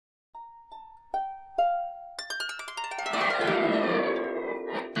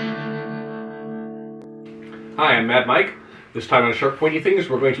Hi, I'm Mad Mike. This time on Sharp Pointy Things,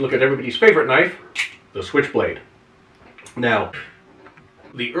 we're going to look at everybody's favorite knife, the Switchblade. Now,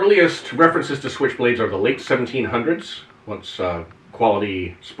 the earliest references to Switchblades are the late 1700s. Once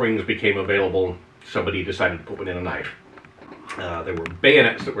quality springs became available, somebody decided to put one in a knife. There were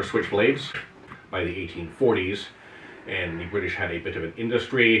bayonets that were Switchblades by the 1840s, and the British had a bit of an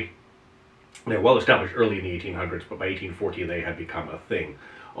industry. They were well established early in the 1800s, but by 1840 they had become a thing,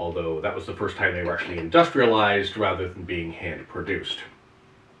 although that was the first time they were actually industrialized rather than being hand-produced.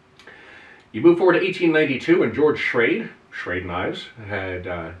 You move forward to 1892, and George Schrade Knives, had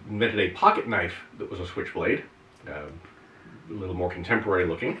invented a pocket knife that was a switchblade, a little more contemporary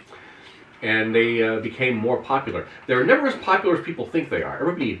looking, and they became more popular. They're never as popular as people think they are.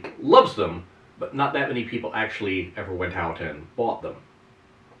 Everybody loves them, but not that many people actually ever went out and bought them.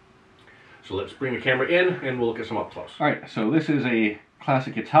 So let's bring the camera in and we'll look at some up close. Alright, so this is a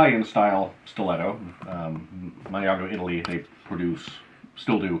classic Italian style stiletto. Maniago, Italy, they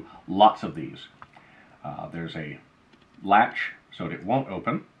still do lots of these. There's a latch so that it won't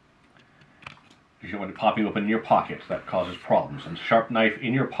open. You don't want it popping open in your pocket. That causes problems. And sharp knife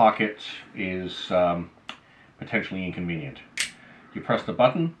in your pocket is potentially inconvenient. You press the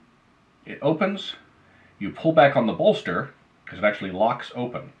button, it opens, you pull back on the bolster because it actually locks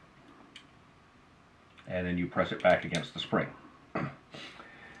open, and then you press it back against the spring.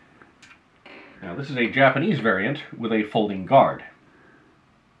 Now this is a Japanese variant with a folding guard.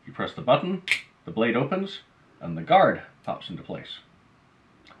 You press the button, the blade opens, and the guard pops into place.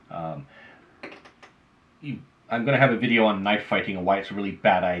 I'm going to have a video on knife fighting and why it's a really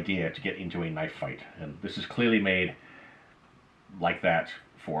bad idea to get into a knife fight. And this is clearly made like that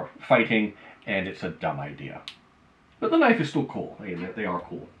for fighting, and it's a dumb idea. But the knife is still cool. They are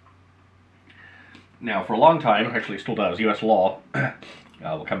cool. Now, for a long time, actually it still does, U.S. law,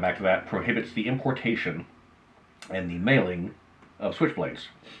 we'll come back to that, prohibits the importation and the mailing of switchblades.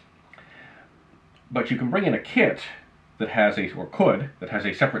 But you can bring in a kit that has that has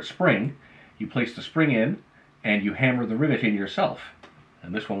a separate spring. You place the spring in, and you hammer the rivet in yourself.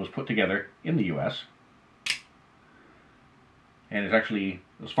 And this one was put together in the U.S. and is actually,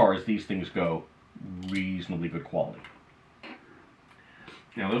 as far as these things go, reasonably good quality.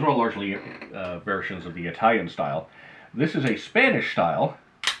 Now, those are all largely versions of the Italian style. This is a Spanish style,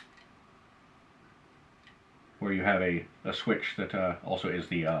 where you have a switch that also is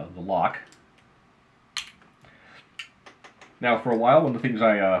the lock. Now, for a while, one of the things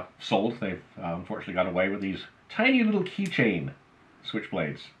I sold, they've unfortunately got away with these tiny little keychain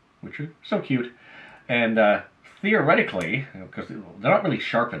switchblades, which are so cute. And theoretically, because they're not really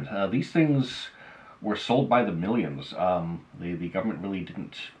sharpened, these things were sold by the millions. The government really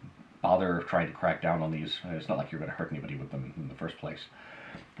didn't bother trying to crack down on these. It's not like you're going to hurt anybody with them in the first place.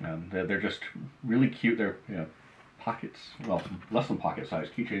 They're just really cute. They're pockets, well, less than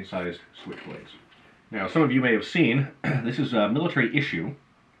pocket-sized, keychain-sized switchblades. Now, some of you may have seen, this is a military issue.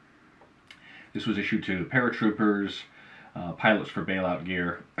 This was issued to paratroopers, pilots for bailout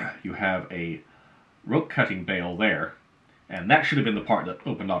gear. You have a rope cutting bail there, and that should have been the part that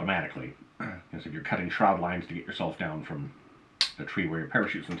opened automatically. Because if you're cutting shroud lines to get yourself down from the tree where your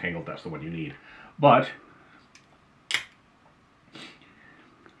parachute's entangled, that's the one you need. But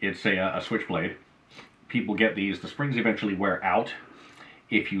it's a switchblade. People get these. The springs eventually wear out.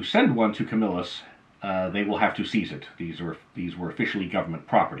 If you send one to Camillus, they will have to seize it. These were officially government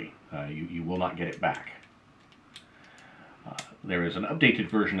property. You will not get it back. There is an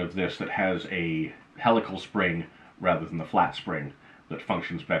updated version of this that has a helical spring rather than the flat spring that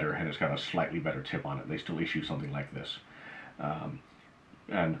functions better, and it's got a slightly better tip on it. They still issue something like this.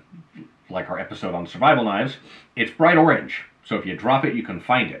 And like our episode on survival knives, it's bright orange, so if you drop it, you can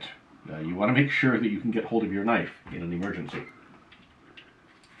find it. You want to make sure that you can get hold of your knife in an emergency.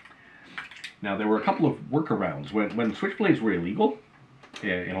 Now, there were a couple of workarounds. When switchblades were illegal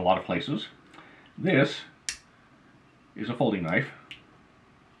in a lot of places, this is a folding knife.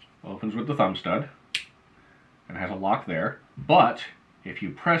 Opens with the thumb stud and has a lock there. But if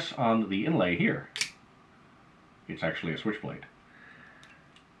you press on the inlay here, it's actually a switchblade.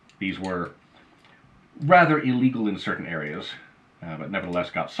 These were rather illegal in certain areas, but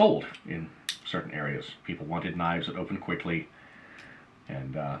nevertheless got sold in certain areas. People wanted knives that opened quickly,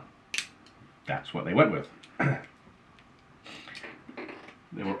 and that's what they went with.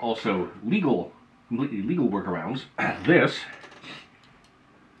 There were also completely legal workarounds. This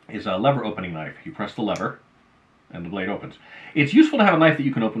is a lever opening knife. You press the lever, and the blade opens. It's useful to have a knife that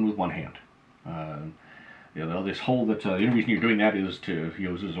you can open with one hand. This whole the only reason you're doing that is to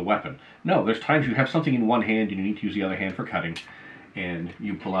use as a weapon. No, there's times you have something in one hand and you need to use the other hand for cutting, and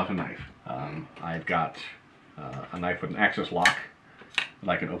you pull out a knife. I've got a knife with an access lock that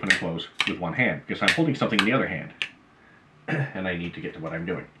I can open and close with one hand, because I'm holding something in the other hand, and I need to get to what I'm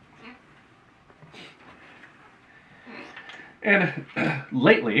doing. And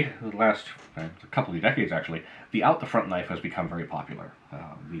lately, the last couple of decades actually, the out-the-front knife has become very popular.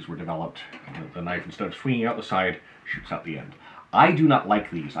 These were developed, the knife, instead of swinging out the side, shoots out the end. I do not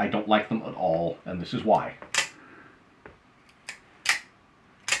like these. I don't like them at all, and this is why.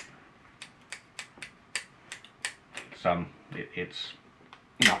 It's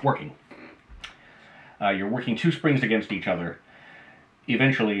not working. You're working two springs against each other.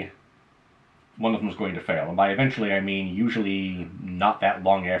 Eventually, one of them is going to fail. And by eventually, I mean usually not that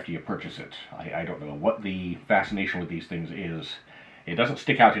long after you purchase it. I don't know what the fascination with these things is. It doesn't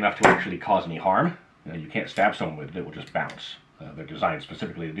stick out enough to actually cause any harm. You can't stab someone with it, it will just bounce. They're designed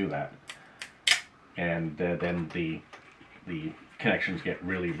specifically to do that. And then the connections get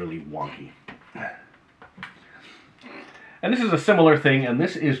really, really wonky. And this is a similar thing, and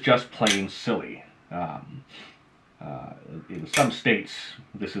this is just plain silly. In some states,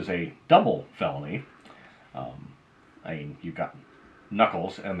 this is a double felony. I mean, you've got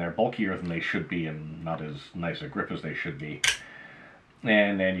knuckles, and they're bulkier than they should be, and not as nice a grip as they should be.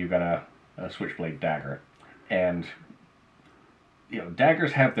 And then you've got a switchblade dagger. And, you know,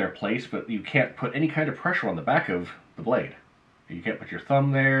 daggers have their place, but you can't put any kind of pressure on the back of the blade. You can't put your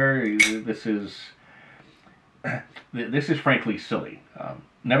thumb there. This is frankly silly.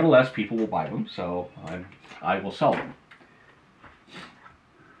 Nevertheless, people will buy them, so I will sell them.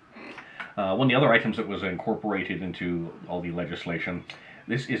 One of the other items that was incorporated into all the legislation,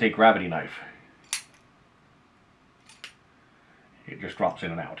 this is a gravity knife. It just drops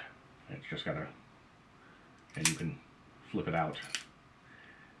in and out. It's just got and you can flip it out.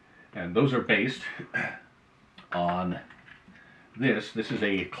 And those are based on this. This is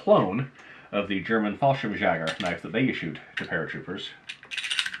a clone of the German Fallschirmjäger knife that they issued to paratroopers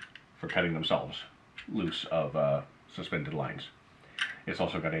for cutting themselves loose of suspended lines. It's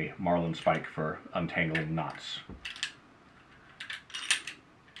also got a marlin spike for untangling knots.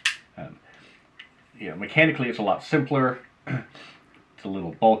 Mechanically it's a lot simpler. It's a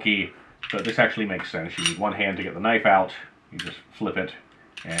little bulky, but this actually makes sense. You need one hand to get the knife out, you just flip it,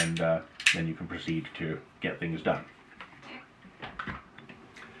 and then you can proceed to get things done.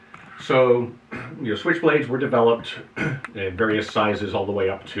 So, switchblades were developed in various sizes all the way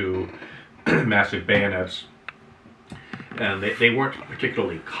up to massive bayonets. And they weren't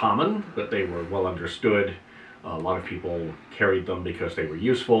particularly common, but they were well understood. A lot of people carried them because they were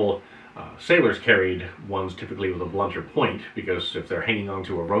useful. Sailors carried ones typically with a blunter point, because if they're hanging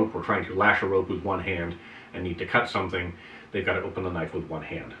onto a rope or trying to lash a rope with one hand and need to cut something, they've got to open the knife with one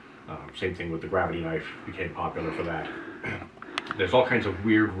hand. Same thing with the gravity knife, became popular for that. There's all kinds of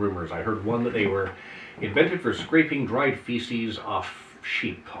weird rumors. I heard one that they were invented for scraping dried feces off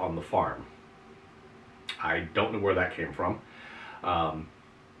sheep on the farm. I don't know where that came from.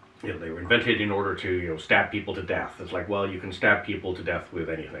 They were invented in order to stab people to death. It's like, well, you can stab people to death with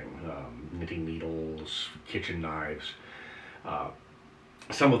anything. Knitting needles, kitchen knives.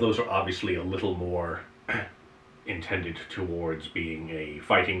 Some of those are obviously a little more intended towards being a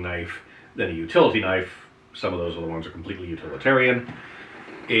fighting knife than a utility knife. Some of those are the ones that are completely utilitarian.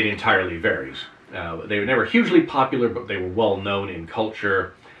 It entirely varies. They were never hugely popular, but they were well known in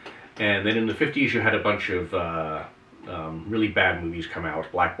culture. And then in the 50s, you had a bunch of really bad movies come out.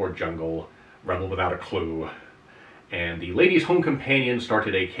 Blackboard Jungle, Rebel Without a Clue. And the Ladies' Home Companion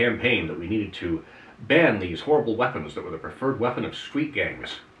started a campaign that we needed to ban these horrible weapons that were the preferred weapon of street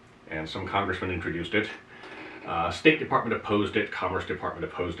gangs. And some congressman introduced it. State Department opposed it. Commerce Department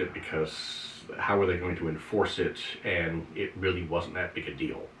opposed it because how were they going to enforce it? And it really wasn't that big a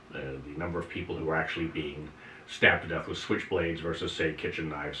deal. The number of people who were actually being stabbed to death with switchblades versus, say, kitchen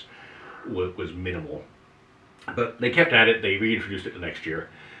knives was minimal. But they kept at it. They reintroduced it the next year.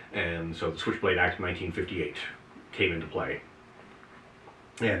 And so the Switchblade Act of 1958 came into play.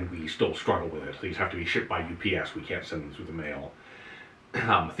 And we still struggle with it. These have to be shipped by UPS. We can't send them through the mail.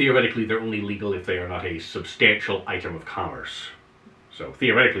 Theoretically, they're only legal if they are not a substantial item of commerce. So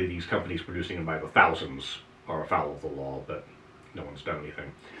theoretically, these companies producing them by the thousands are afoul of the law, but no one's done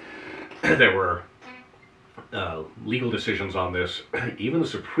anything. There were legal decisions on this. Even the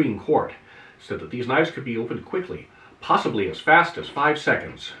Supreme Court said that these knives could be opened quickly, possibly as fast as 5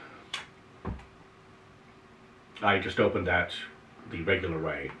 seconds. I just opened that the regular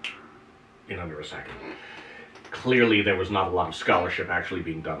way in under a second. Clearly there was not a lot of scholarship actually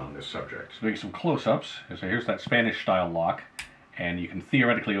being done on this subject. So doing some close-ups. So here's that Spanish-style lock, and you can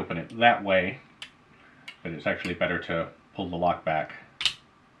theoretically open it that way, but it's actually better to pull the lock back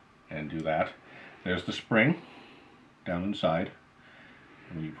and do that. There's the spring. down inside.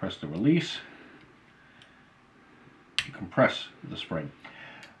 And when you press the release, you compress the spring.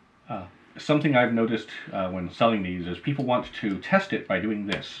 Something I've noticed when selling these is people want to test it by doing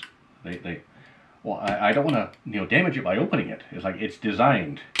this. Well, I don't want to damage it by opening it. It's like it's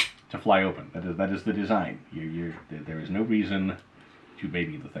designed to fly open. That is the design. There is no reason to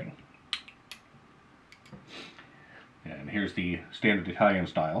baby the thing. And here's the standard Italian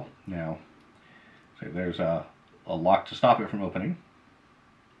style. Now, so there's a lock to stop it from opening.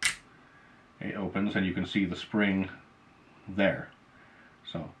 It opens and you can see the spring there.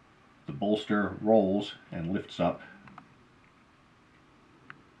 So the bolster rolls and lifts up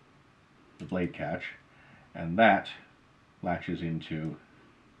the blade catch, and that latches into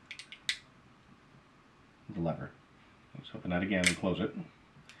the lever. Let's open that again and close it.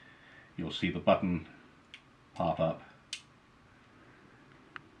 You'll see the button pop up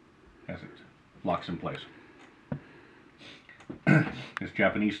as it locks in place. This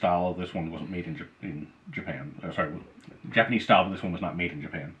Japanese style, this one wasn't made in Japan. Sorry, Japanese style, but this one was not made in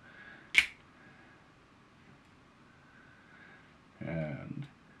Japan. And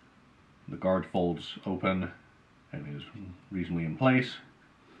the guard folds open and is reasonably in place.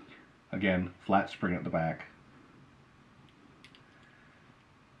 Again, flat spring at the back.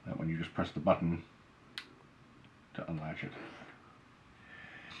 That one you just press the button to unlatch it.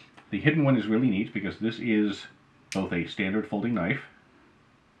 The hidden one is really neat because this is both a standard folding knife,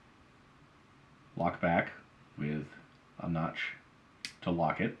 lock back with a notch to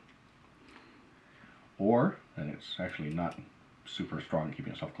lock it, or, and it's actually not super strong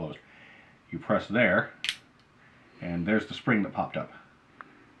keeping itself closed, you press there and there's the spring that popped up.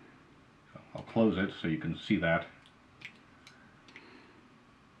 So I'll close it so you can see that.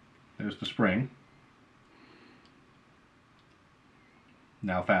 There's the spring,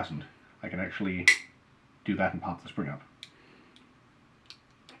 now fastened. I can actually do that and pop the spring up.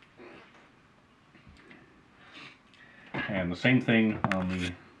 And the same thing on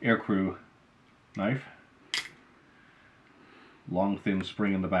the aircrew knife. Long thin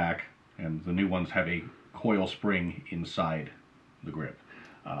spring in the back, and the new ones have a coil spring inside the grip.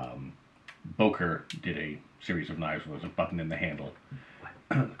 Boker did a series of knives where there's a button in the handle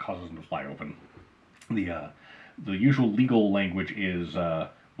that causes them to fly open. The usual legal language is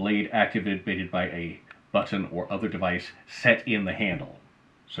blade activated by a button or other device set in the handle.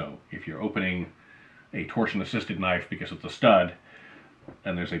 So if you're opening a torsion-assisted knife because of the stud,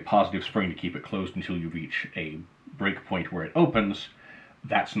 and there's a positive spring to keep it closed until you reach a break point where it opens,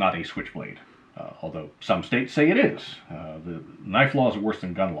 that's not a switchblade. Although some states say it is. The knife laws are worse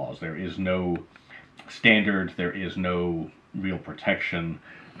than gun laws. There is no standard, there is no real protection.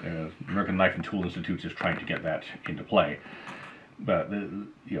 American Knife and Tool Institute is trying to get that into play. But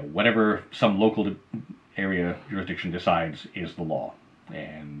whatever some local area jurisdiction decides is the law,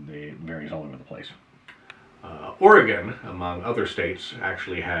 and it varies all over the place. Oregon, among other states,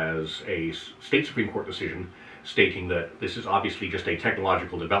 actually has a state Supreme Court decision stating that this is obviously just a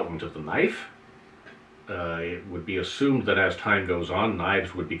technological development of the knife. It would be assumed that as time goes on,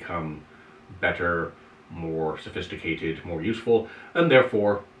 knives would become better, more sophisticated, more useful, and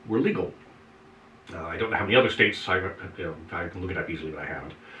therefore were legal. I don't know how many other states, I can look it up easily, but I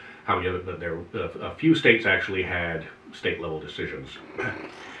haven't. How many other, but there a few states actually had state-level decisions.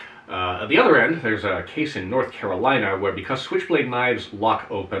 At the other end, there's a case in North Carolina where, because switchblade knives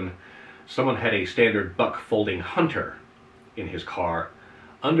lock open, someone had a standard buck folding hunter in his car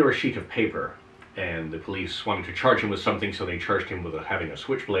under a sheet of paper, and the police wanted to charge him with something, so they charged him with having a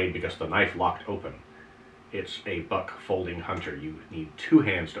switchblade because the knife locked open. It's a buck folding hunter. You need two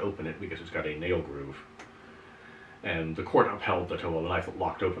hands to open it because it's got a nail groove. And the court upheld that the knife that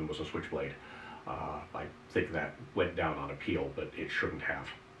locked open was a switchblade. I think that went down on appeal, but it shouldn't have.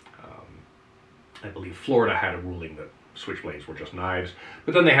 I believe Florida had a ruling that switchblades were just knives,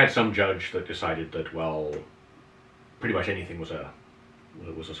 but then they had some judge that decided that, well, pretty much anything was a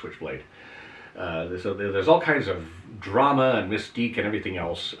switchblade. So there's all kinds of drama and mystique and everything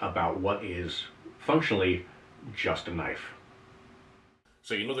else about what is functionally just a knife.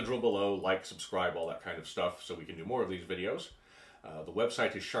 So you know the drill below, like, subscribe, all that kind of stuff, so we can do more of these videos. The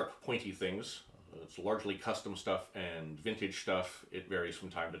website is Sharp Pointy Things. It's largely custom stuff and vintage stuff. It varies from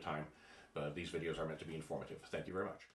time to time, but these videos are meant to be informative. Thank you very much.